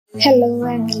Hello,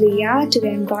 I'm Leah. Today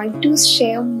I'm going to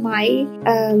share my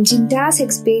Jintas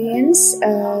experience.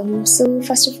 So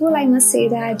first of all, I must say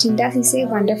that Jintas is a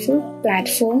wonderful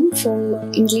platform for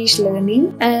English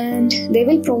learning, and they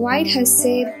will provide us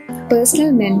a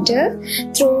personal mentor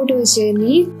throughout the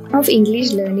journey of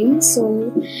English learning. So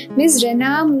Ms.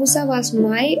 Rena Musa was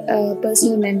my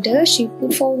personal mentor. She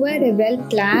put forward a well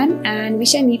plan and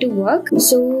which I need to work.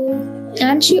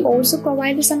 And she also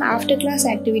provided some after class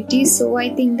activities, so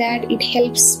I think that it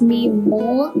helps me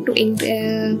more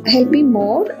to help me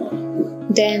more.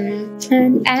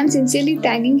 And I am sincerely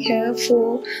thanking her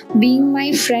for being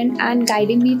my friend and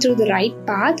guiding me through the right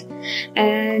path,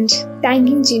 and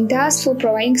thanking Jintas for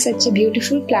providing such a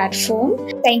beautiful platform.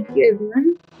 Thank you,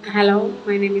 everyone. Hello,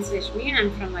 my name is Rashmi.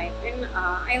 I'm from IPN.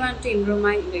 I want to improve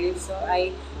my English, so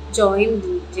I joined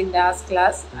Jintas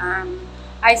class.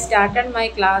 I started my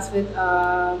class with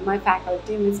my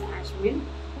faculty, Miss Ashmin.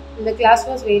 The class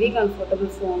was very comfortable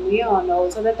for me, and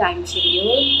also the time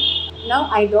schedule. Now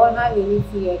I don't have any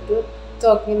fear to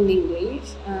talk in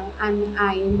English, and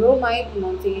I improve my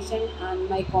pronunciation and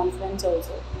my confidence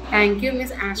also. Thank you,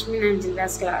 Miss Ashmin and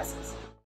Jintas classes.